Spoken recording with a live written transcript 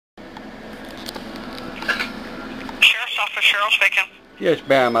Daryl speaking. Yes,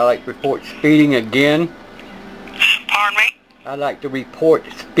 ma'am. I'd like to report speeding again. Pardon me? I'd like to report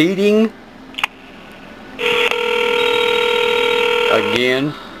speeding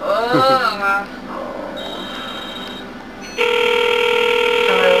again.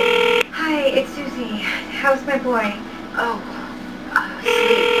 Hello. Hi, it's Susie. How's my boy?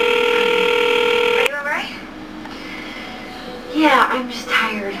 Sleep. Are you alright? Yeah, I'm just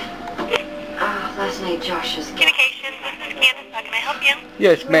tired. Last night Josh was... Communications, this is Candace. How can I help you?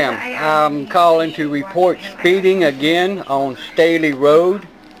 Yes, ma'am. I'm calling to report speeding again on Staley Road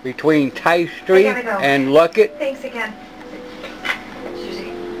between Tice Street and Luckett. Thanks again. Susie.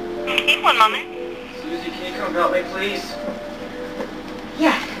 Okay, one moment. Susie, can you come help me, please?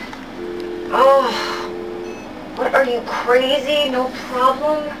 Yeah. Oh. What, are you crazy? No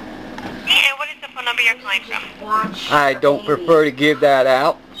problem? Yeah, what is the phone number you're calling from? Watch. I don't prefer to give that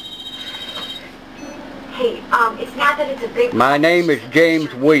out. Hey, it's not that it's a big... My name is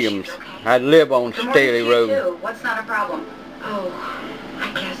James Williams. I live on Staley Road. What's not a problem? Oh,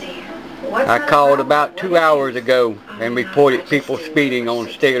 I can't see. I called about 2 hours ago and reported people speeding on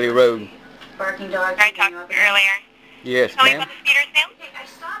Staley Road. Barking dogs. I talked to you earlier. Yes, Tell me ma'am. about the speeders now?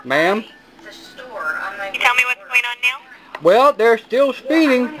 Ma'am? The store on my... Can you tell me what's going on now? Well, they're still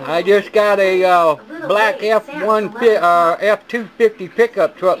speeding. I just got a black F-250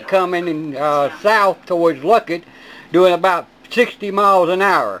 pickup truck coming south towards Luckett, doing about 60 miles an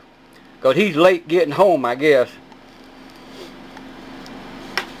hour. Because he's late getting home, I guess.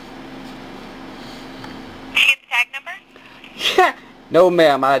 Did you get the tag number? No,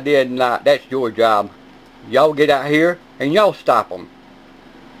 ma'am, I did not. That's your job. Y'all get out here and y'all stop them.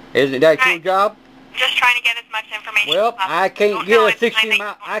 Isn't that your job? Just trying to get as much information Well, as possible. I can't get a 60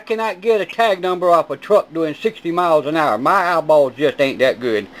 mile. I cannot get a tag number off a truck doing 60 miles an hour. My eyeballs just ain't that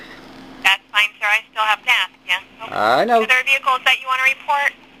good. That's fine, sir. I still have to ask you. Okay. I know. Are there vehicles that you want to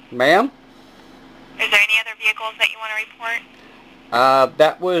report? Ma'am? Is there any other vehicles that you want to report?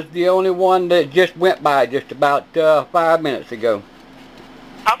 That was the only one that just went by just about 5 minutes ago.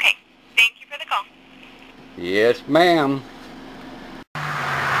 Okay. Thank you for the call. Yes, ma'am.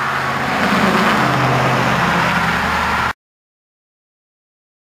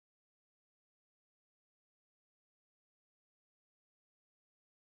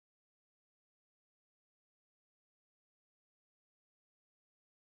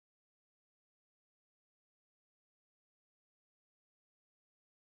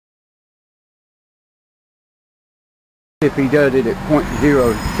 If he does it at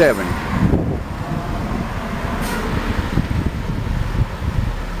 .07.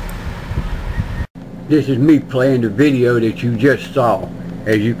 This is me playing the video that you just saw.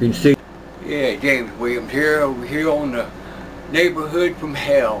 As you can see. Yeah, James Williams here, over here on the neighborhood from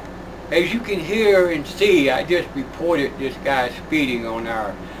hell. As you can hear and see, I just reported this guy speeding on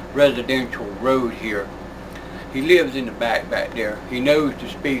our residential road here. He lives in the back there. He knows the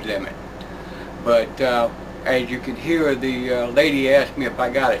speed limit. But as you can hear, the lady asked me if I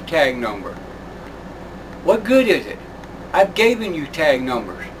got a tag number. What good is it? I've given you tag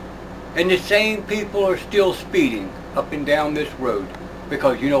numbers. And the same people are still speeding up and down this road.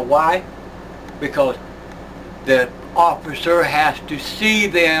 Because you know why? Because the officer has to see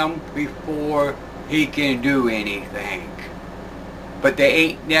them before he can do anything. But they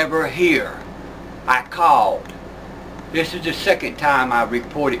ain't never here. I called. This is the second time I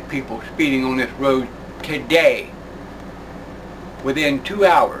reported people speeding on this road today, within 2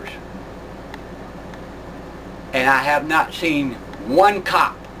 hours, and I have not seen one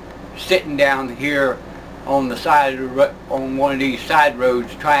cop sitting down here on the side of the on one of these side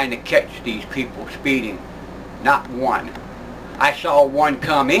roads trying to catch these people speeding. Not one. I saw one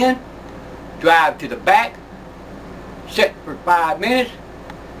come in, drive to the back, sit for 5 minutes,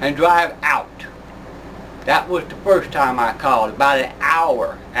 and drive out. That was the first time I called, about an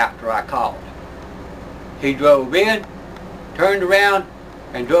hour after I called. He drove in, turned around,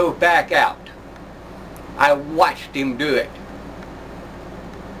 and drove back out. I watched him do it.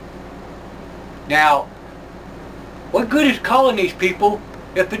 Now, what good is calling these people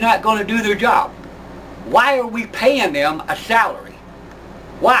if they're not going to do their job? Why are we paying them a salary?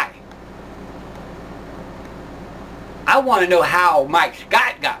 Why? I want to know how Mike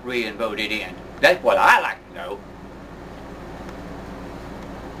Scott got re-voted in. That's what I like to know.